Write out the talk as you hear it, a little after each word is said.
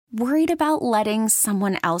Worried about letting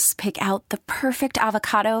someone else pick out the perfect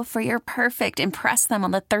avocado for your perfect impress them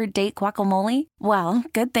on the third date guacamole? Well,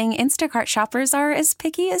 good thing Instacart shoppers are as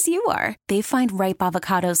picky as you are. They find ripe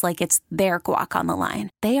avocados like it's their guac on the line.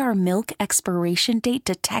 They are milk expiration date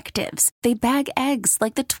detectives. They bag eggs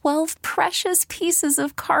like the 12 precious pieces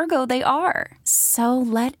of cargo they are. So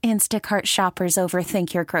let Instacart shoppers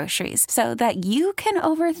overthink your groceries so that you can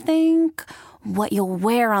overthink what you'll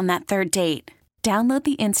wear on that third date. Download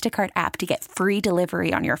the Instacart app to get free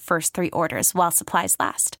delivery on your first 3 orders while supplies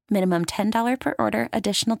last. Minimum $10 per order.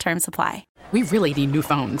 Additional terms apply. We really need new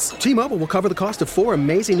phones. T-Mobile will cover the cost of 4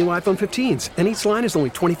 amazing new iPhone 15s, and each line is only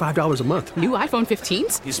 $25 a month. New iPhone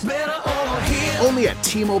 15s? It's better over here. Only at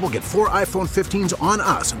T-Mobile, get 4 iPhone 15s on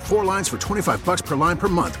us and 4 lines for $25 per line per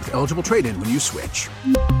month with eligible trade-in when you switch.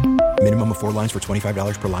 Minimum of 4 lines for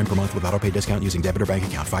 $25 per line per month with autopay discount using debit or bank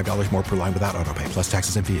account. $5 more per line without autopay, plus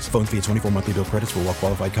taxes and fees. Phone fee at 24 monthly bill credits for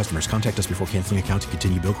well-qualified customers. Contact us before canceling account to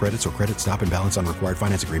continue bill credits or credit stop and balance on required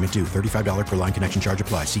finance agreement due. $35 per line connection charge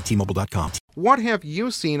applies. See T-Mobile.com. What have you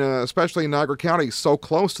seen, especially in Niagara County, so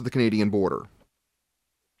close to the Canadian border?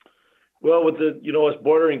 Well, with the, us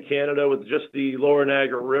bordering Canada, with just the lower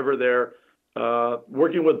Niagara River there,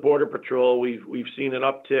 working with Border Patrol, we've seen an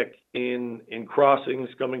uptick in crossings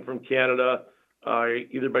coming from Canada,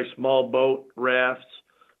 either by small boat rafts,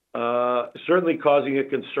 certainly causing a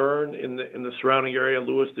concern in the surrounding area,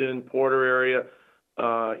 Lewiston, Porter area,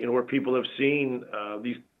 where people have seen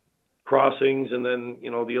these crossings and then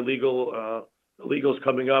the illegals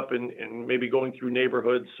coming up and maybe going through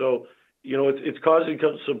neighborhoods. So it's causing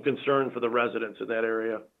some concern for the residents in that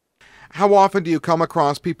area. How often do you come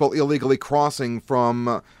across people illegally crossing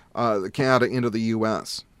from Canada into the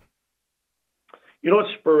U.S.?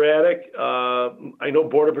 It's sporadic. I know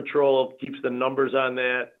Border Patrol keeps the numbers on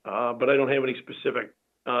that, but I don't have any specific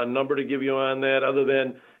number to give you on that other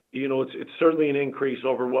than, it's certainly an increase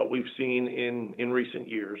over what we've seen in recent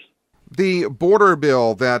years. The border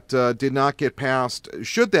bill that did not get passed,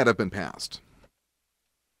 should that have been passed?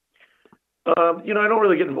 I don't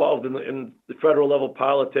really get involved in the federal level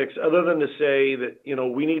politics other than to say that,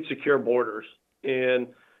 we need secure borders. And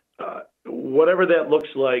whatever that looks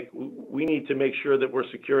like, we need to make sure that we're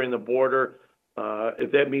securing the border.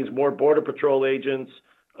 If that means more Border Patrol agents,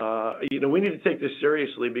 we need to take this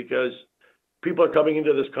seriously because people are coming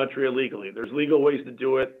into this country illegally. There's legal ways to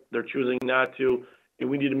do it. They're choosing not to. And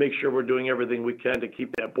we need to make sure we're doing everything we can to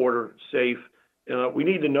keep that border safe. We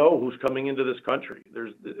need to know who's coming into this country.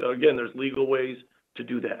 There's legal ways to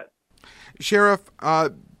do that. Sheriff,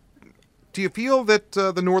 do you feel that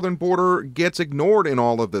the northern border gets ignored in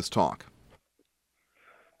all of this talk?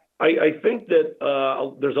 I think that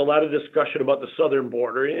there's a lot of discussion about the southern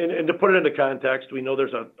border. And to put it into context, we know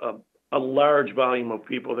there's a large volume of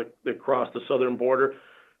people that cross the southern border.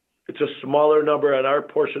 It's a smaller number on our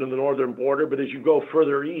portion of the northern border, but as you go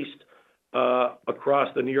further east, across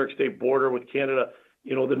the New York State border with Canada,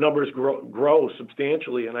 the numbers grow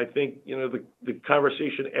substantially. And I think, the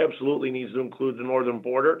conversation absolutely needs to include the northern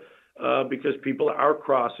border because people are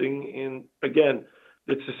crossing. And again,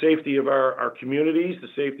 it's the safety of our communities, the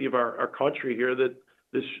safety of our country here that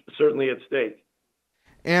is certainly at stake.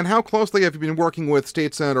 And how closely have you been working with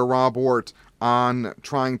State Senator Rob Ortt on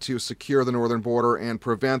trying to secure the northern border and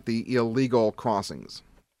prevent the illegal crossings?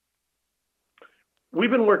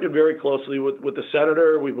 We've been working very closely with the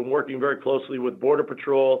senator. We've been working very closely with Border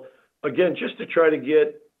Patrol, again, just to try to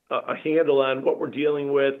get a handle on what we're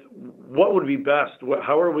dealing with, what would be best,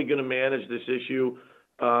 how are we going to manage this issue.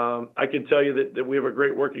 I can tell you that we have a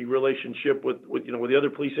great working relationship with the other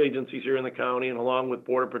police agencies here in the county and along with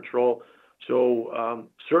Border Patrol. So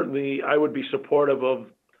certainly I would be supportive of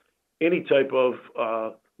any type of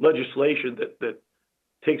legislation that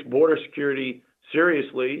takes border security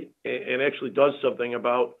seriously and actually does something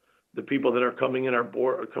about the people that are coming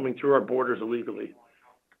through our borders illegally.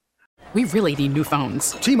 We really need new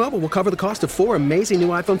phones. T-Mobile will cover the cost of 4 amazing new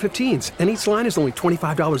iPhone 15s, and each line is only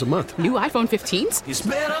 $25 a month. New iPhone 15s? It's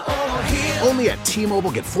better over here. Only at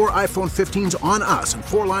T-Mobile, get 4 iPhone 15s on us and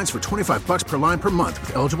 4 lines for $25 per line per month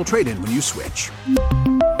with eligible trade-in when you switch.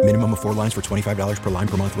 Minimum of 4 lines for $25 per line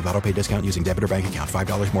per month with autopay discount using debit or bank account.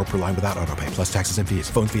 $5 more per line without autopay, plus taxes and fees.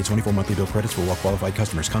 Phone fee at 24 monthly bill credits for well-qualified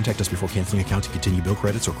customers. Contact us before canceling account to continue bill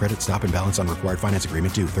credits or credit stop and balance on required finance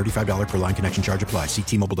agreement due. $35 per line connection charge applies. See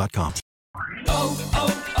T-Mobile.com.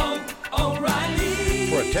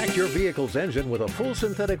 O'Reilly. We're at Protect your vehicle's engine with a full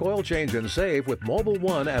synthetic oil change and save with Mobile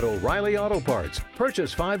One at O'Reilly Auto Parts.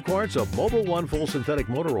 Purchase 5 quarts of Mobile One full synthetic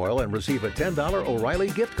motor oil and receive a $10 O'Reilly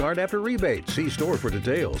gift card after rebate. See store for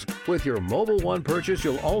details. With your Mobile One purchase,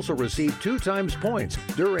 you'll also receive 2 times points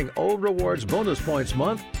during O Rewards Bonus Points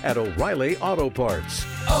Month at O'Reilly Auto Parts.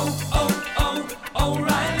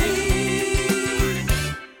 O'Reilly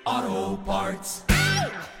Auto Parts.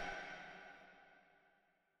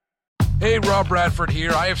 Hey, Rob Bradford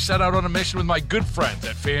here. I have set out on a mission with my good friends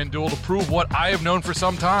at FanDuel to prove what I have known for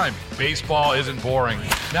some time. Baseball isn't boring.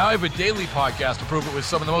 Now I have a daily podcast to prove it with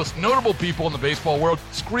some of the most notable people in the baseball world,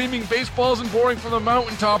 screaming baseball isn't boring from the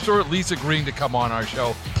mountaintops, or at least agreeing to come on our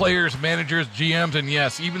show. Players, managers, GMs, and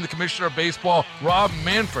yes, even the commissioner of baseball, Rob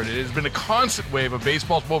Manfred. It has been a constant wave of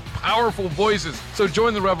baseball's most powerful voices. So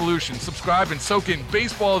join the revolution. Subscribe and soak in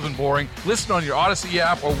Baseball Isn't Boring. Listen on your Odyssey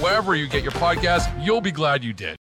app or wherever you get your podcasts. You'll be glad you did.